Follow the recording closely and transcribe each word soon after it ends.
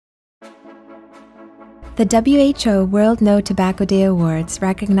The WHO World No Tobacco Day Awards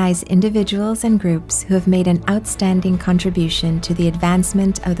recognize individuals and groups who have made an outstanding contribution to the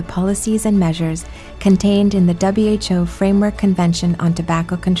advancement of the policies and measures contained in the WHO Framework Convention on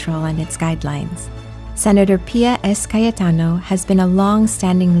Tobacco Control and its guidelines. Senator Pia Cayetano has been a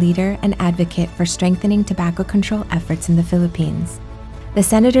long-standing leader and advocate for strengthening tobacco control efforts in the Philippines. The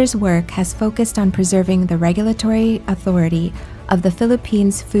senator's work has focused on preserving the regulatory authority of the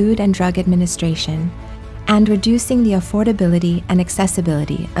Philippines Food and Drug Administration and reducing the affordability and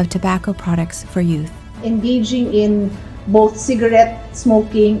accessibility of tobacco products for youth. Engaging in both cigarette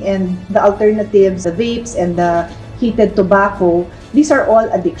smoking and the alternatives, the vapes and the heated tobacco, these are all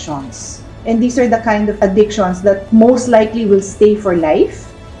addictions. And these are the kind of addictions that most likely will stay for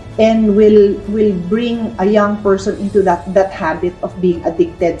life and will bring a young person into that habit of being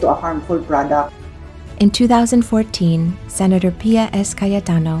addicted to a harmful product. In 2014, Senator Pia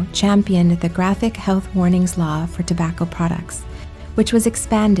Cayetano championed the Graphic Health Warnings Law for tobacco products, which was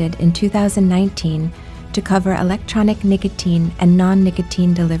expanded in 2019 to cover electronic nicotine and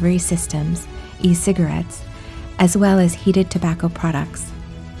non-nicotine delivery systems, e-cigarettes, as well as heated tobacco products.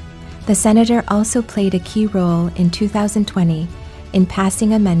 The senator also played a key role in 2020 in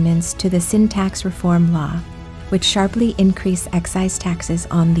passing amendments to the Sin Tax Reform Law, which sharply increased excise taxes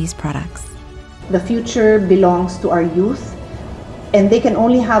on these products. The future belongs to our youth, and they can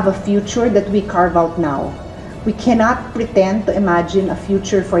only have a future that we carve out now. We cannot pretend to imagine a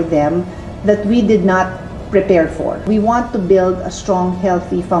future for them that we did not prepare for. We want to build a strong,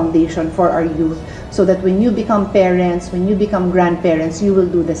 healthy foundation for our youth so that when you become parents, when you become grandparents, you will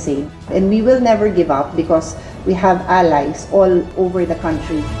do the same. And we will never give up because we have allies all over the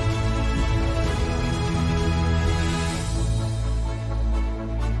country.